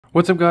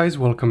What's up guys,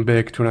 welcome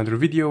back to another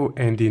video,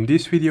 and in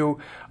this video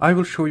I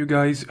will show you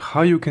guys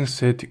how you can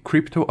set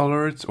crypto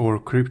alerts or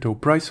crypto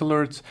price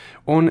alerts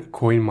on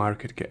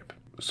CoinMarketCap.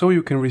 So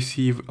you can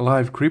receive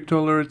live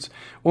crypto alerts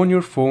on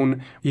your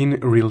phone in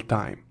real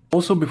time.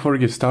 Also, before we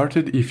get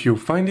started, if you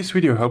find this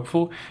video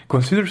helpful,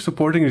 consider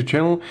supporting the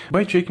channel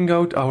by checking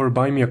out our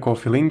Buy Me a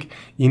Coffee link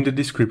in the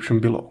description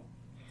below.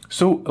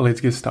 So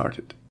let's get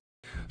started.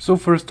 So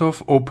first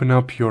off, open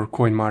up your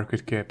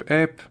CoinMarketCap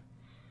app.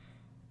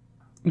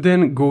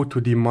 Then go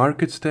to the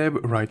Markets tab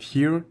right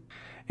here,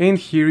 and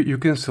here you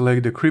can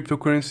select the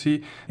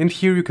cryptocurrency, and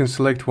here you can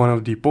select one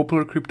of the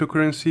popular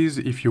cryptocurrencies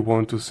if you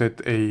want to set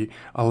an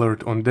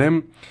alert on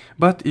them.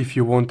 But if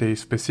you want a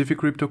specific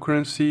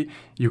cryptocurrency,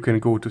 you can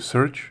go to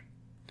search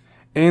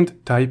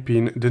and type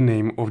in the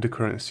name of the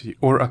currency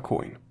or a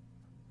coin.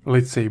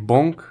 Let's say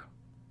Bonk.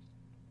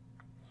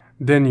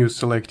 Then you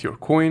select your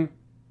coin.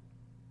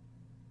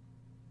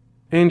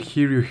 And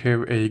here you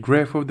have a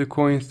graph of the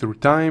coins through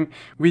time,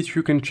 which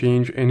you can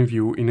change and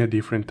view in a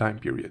different time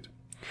period.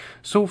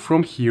 So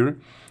from here,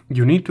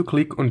 you need to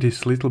click on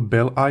this little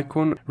bell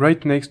icon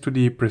right next to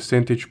the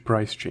percentage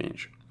price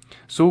change.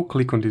 So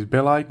click on this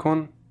bell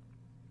icon,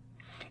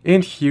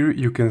 and here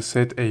you can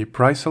set a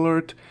price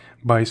alert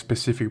by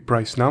specific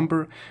price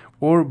number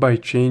or by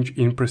change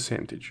in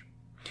percentage.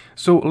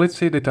 So let's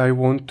say that I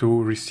want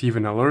to receive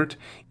an alert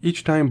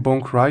each time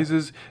Bonk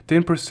rises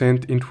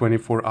 10% in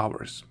 24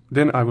 hours.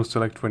 Then I will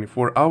select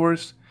 24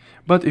 hours.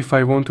 But if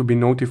I want to be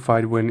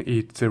notified when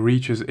it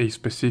reaches a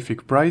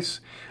specific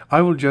price,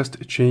 I will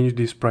just change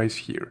this price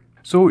here.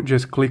 So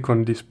just click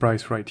on this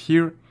price right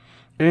here.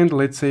 And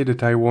let's say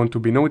that I want to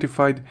be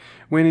notified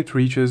when it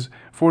reaches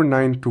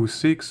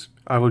 4926.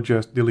 I will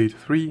just delete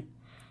 3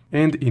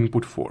 and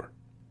input 4.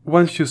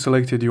 Once you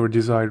selected your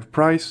desired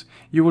price,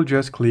 you will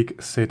just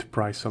click Set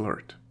Price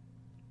Alert.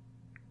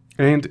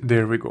 And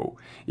there we go.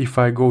 If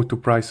I go to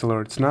Price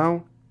Alerts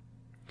now,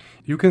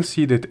 you can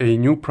see that a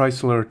new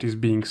price alert is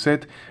being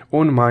set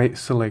on my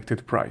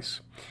selected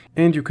price.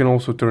 And you can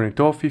also turn it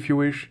off if you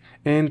wish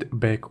and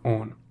back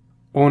on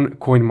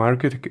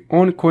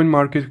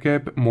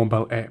CoinMarketCap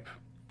mobile app.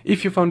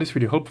 If you found this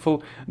video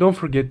helpful, don't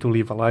forget to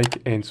leave a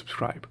like and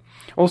subscribe.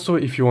 Also,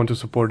 if you want to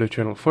support the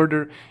channel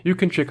further, you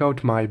can check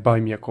out my Buy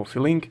Me a Coffee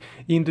link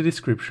in the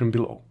description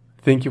below.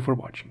 Thank you for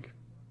watching.